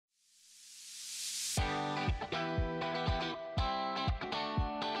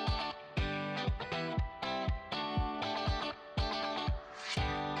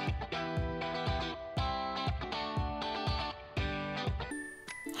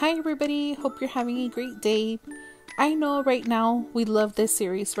Hi everybody, hope you're having a great day. I know right now we love this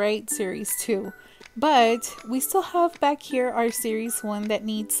series, right? Series 2. But we still have back here our series 1 that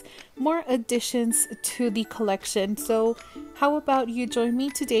needs more additions to the collection. So how about you join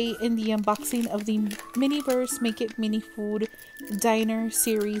me today in the unboxing of the Miniverse Make It Mini Food Diner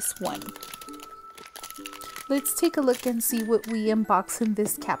Series 1. Let's take a look and see what we unbox in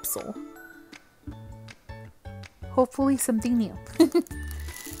this capsule. Hopefully something new.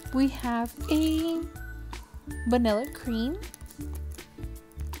 We have a vanilla cream,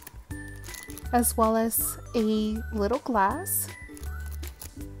 as well as a little glass.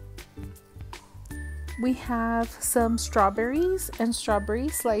 We have some strawberries and strawberry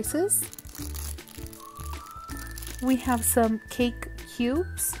slices. We have some cake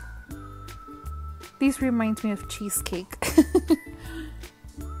cubes. These remind me of cheesecake.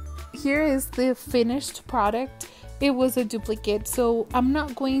 Here is the finished product. It was a duplicate, so I'm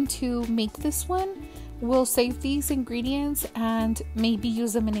not going to make this one. We'll save these ingredients and maybe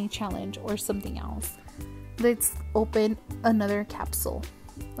use them in a challenge or something else. Let's open another capsule.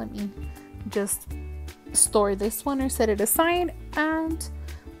 Let me just store this one or set it aside, and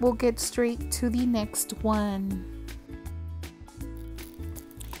we'll get straight to the next one.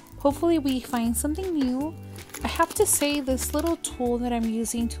 Hopefully we find something new. I have to say, this little tool that I'm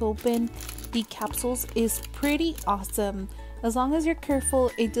using to open the capsules is pretty awesome. As long as you're careful,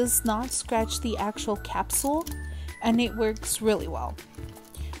 it does not scratch the actual capsule and it works really well.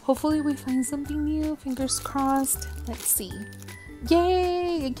 Hopefully we find something new, fingers crossed. Let's see.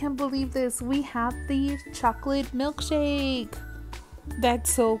 Yay! I can't believe this. We have the chocolate milkshake.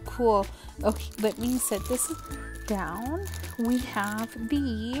 That's so cool. Okay, let me set this down. We have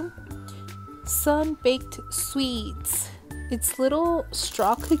the sun-baked sweets. It's little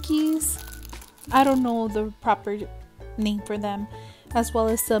straw cookies. I don't know the proper name for them, as well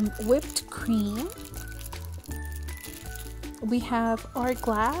as some whipped cream. We have our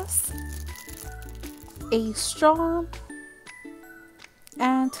glass, a straw,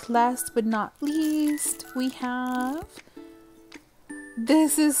 and last but not least, we have,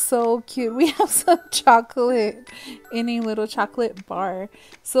 this is so cute, we have some chocolate in a little chocolate bar.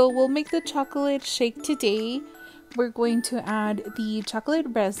 So we'll make the chocolate shake today. We're going to add the chocolate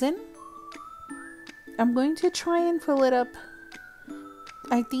resin. I'm going to try and fill it up,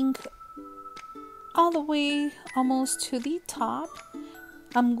 I think, all the way almost to the top.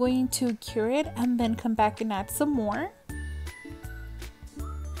 I'm going to cure it and then come back and add some more.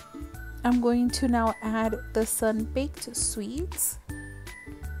 I'm going to now add the sun-baked sweets.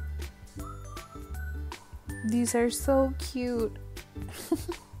 These are so cute.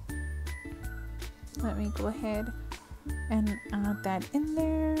 Let me go ahead and add that in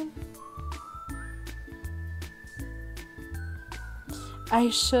there. I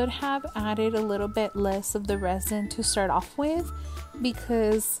should have added a little bit less of the resin to start off with,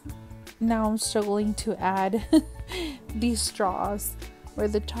 because now I'm struggling to add these straws, or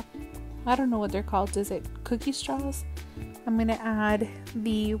the I don't know what they're called. Is it cookie straws? I'm gonna add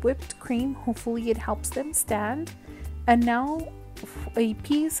the whipped cream. Hopefully it helps them stand. And now a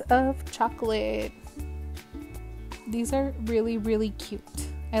piece of chocolate. These are really, really cute.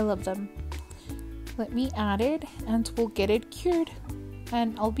 I love them. Let me add it and we'll get it cured.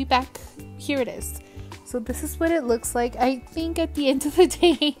 And I'll be back. Here it is. So this is what it looks like. I think at the end of the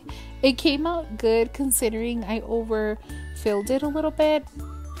day, it came out good considering I overfilled it a little bit.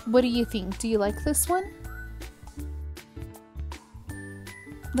 What do you think? Do you like this one?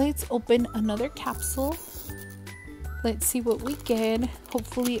 Let's open another capsule. Let's see what we get.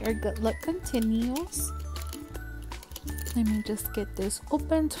 Hopefully our good luck continues. Let me just get this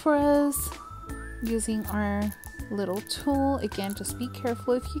opened for us using our little tool. Again, just be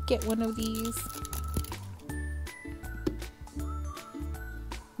careful if you get one of these.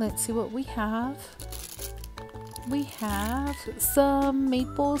 Let's see what we have. We have some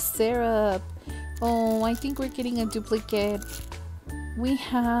maple syrup. Oh, I think we're getting a duplicate. We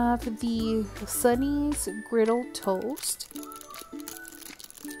have the Sunny's griddle toast,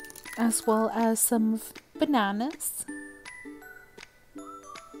 as well as some bananas.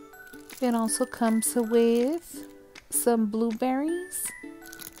 It also comes with some blueberries,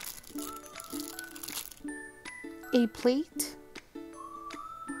 a plate,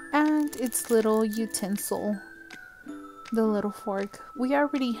 and its little utensil, the little fork. We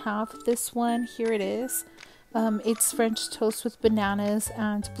already have this one. Here it is. It's French toast with bananas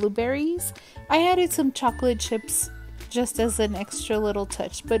and blueberries. I added some chocolate chips just as an extra little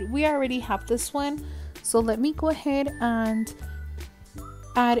touch, but we already have this one. So let me go ahead and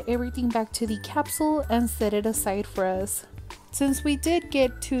add everything back to the capsule and set it aside for us. since we did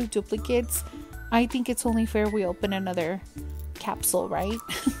get 2 duplicates, I think it's only fair we open another capsule, right?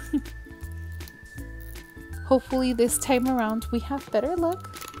 Hopefully this time around we have better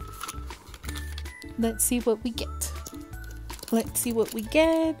luck. Let's see what we get. Let's see what we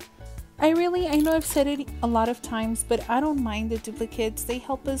get. I know I've said it a lot of times, but I don't mind the duplicates. They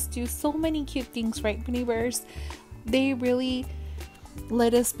help us do so many cute things, right, Miniverse? They really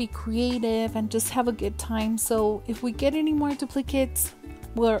let us be creative and just have a good time. So if we get any more duplicates,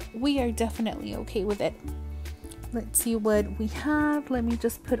 we are definitely okay with it. Let's see what we have. Let me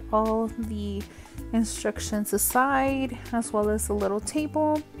just put all the instructions aside, as well as a little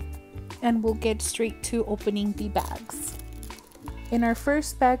table, and we'll get straight to opening the bags. In our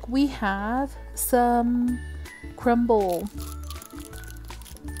first bag, we have some crumble.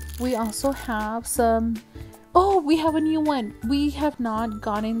 We also have some... Oh, we have a new one. We have not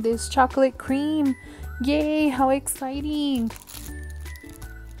gotten this chocolate cream. Yay, how exciting.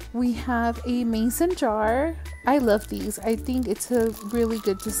 We have a mason jar. I love these. I think it's a really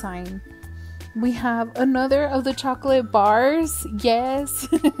good design. We have another of the chocolate bars. Yes.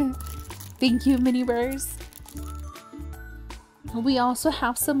 Thank you, Miniverse. We also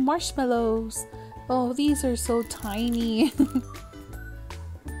have some marshmallows. Oh, these are so tiny.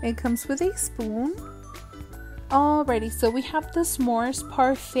 It comes with a spoon. Alrighty, so we have the s'mores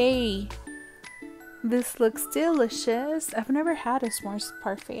parfait. This looks delicious. I've never had a s'mores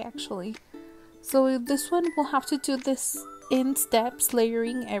parfait actually. So this one we'll have to do this in steps,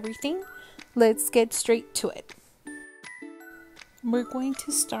 layering everything. Let's get straight to it. We're going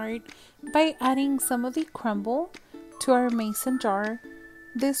to start by adding some of the crumble to our mason jar.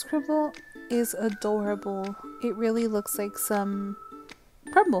 This crumble is adorable. It really looks like some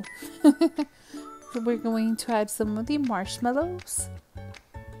crumble. So we're going to add some of the marshmallows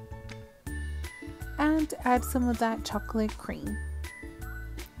and add some of that chocolate cream.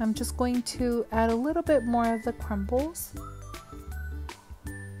 I'm just going to add a little bit more of the crumbles.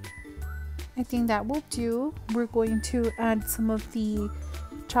 I think that will do. We're going to add some of the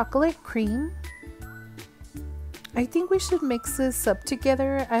chocolate cream. I think we should mix this up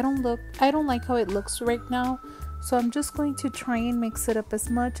together. I don't like how it looks right now, so I'm just going to try and mix it up as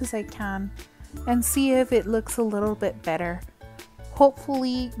much as I can and see if it looks a little bit better.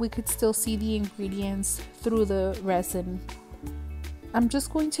 Hopefully we could still see the ingredients through the resin. I'm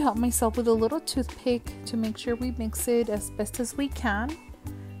just going to help myself with a little toothpick to make sure we mix it as best as we can,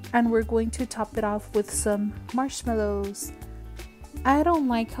 and we're going to top it off with some marshmallows. I don't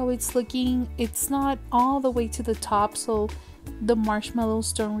like how it's looking. It's not all the way to the top, so the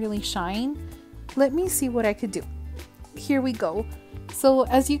marshmallows don't really shine. Let me see what I could do. Here we go. So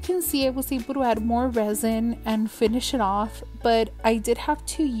as you can see, I was able to add more resin and finish it off, but I did have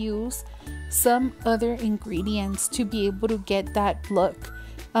to use some other ingredients to be able to get that look.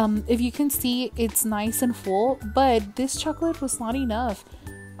 If you can see, it's nice and full, but this chocolate was not enough.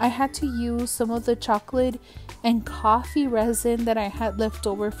 I had to use some of the chocolate and coffee resin that I had left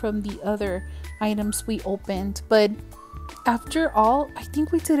over from the other items we opened. But after all, I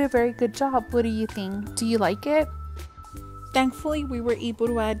think we did a very good job. What do you think? Do you like it? Thankfully, we were able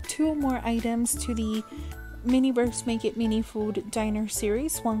to add 2 more items to the Miniverse Make It Mini Food Diner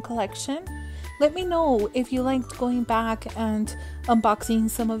Series 1 collection. Let me know if you liked going back and unboxing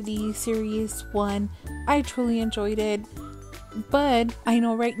some of the Series 1. I truly enjoyed it. But I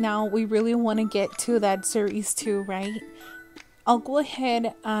know right now we really want to get to that Series 2, right? I'll go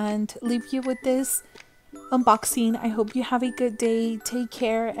ahead and leave you with this unboxing. I hope you have a good day. Take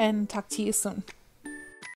care and talk to you soon.